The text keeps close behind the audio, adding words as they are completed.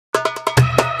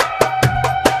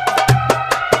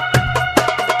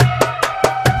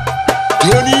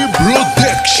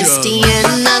It's the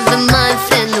end of the month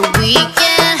and the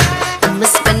weekend. I'ma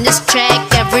spend this track,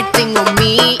 everything on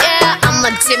me, yeah. I'ma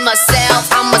tip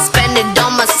myself, I'ma spend it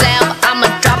on myself. I'ma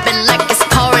drop it like it's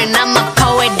pouring, I'ma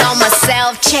pour it on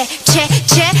myself. Check, check,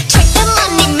 check, check the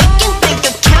money making bank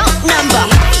account number.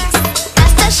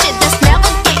 That's that shit that's never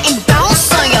getting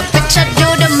bounced on your bitch. I do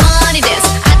the money dance,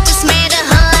 I just made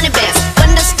 100 bands.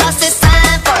 When the stars say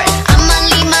sign for it, I'ma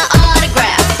leave my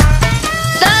autograph.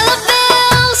 Dollar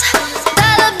bills,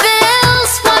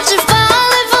 watch it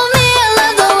falling for me. I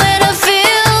love the way that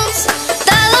feels.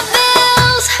 Dollar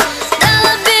bills,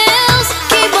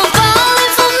 keep on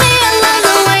falling for me. I love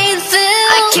the way it feels.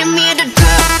 I came here to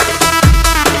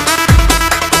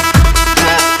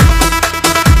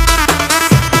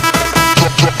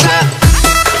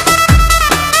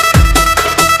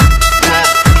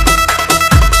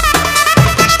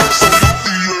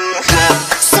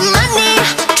some money,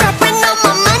 dropping on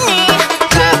my money.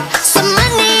 Some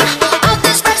money, all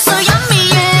this stuff so yummy,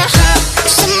 yeah.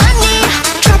 Some money,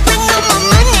 dropping on my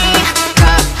money.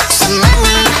 Some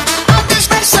money, all this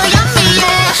stuff so yummy,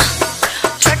 yeah.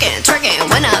 Twerking,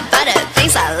 when I buy the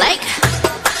things I like.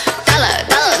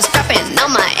 Dollars dropping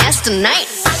on my ass tonight.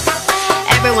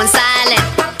 Everyone silent,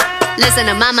 listen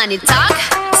to my money talk.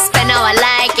 Spend how I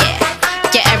like it.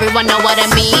 Yeah, everyone know what I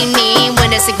mean.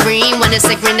 When it's a green,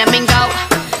 that mean go.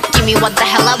 Give me what the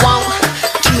hell I want.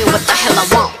 Give me what the hell I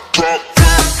want.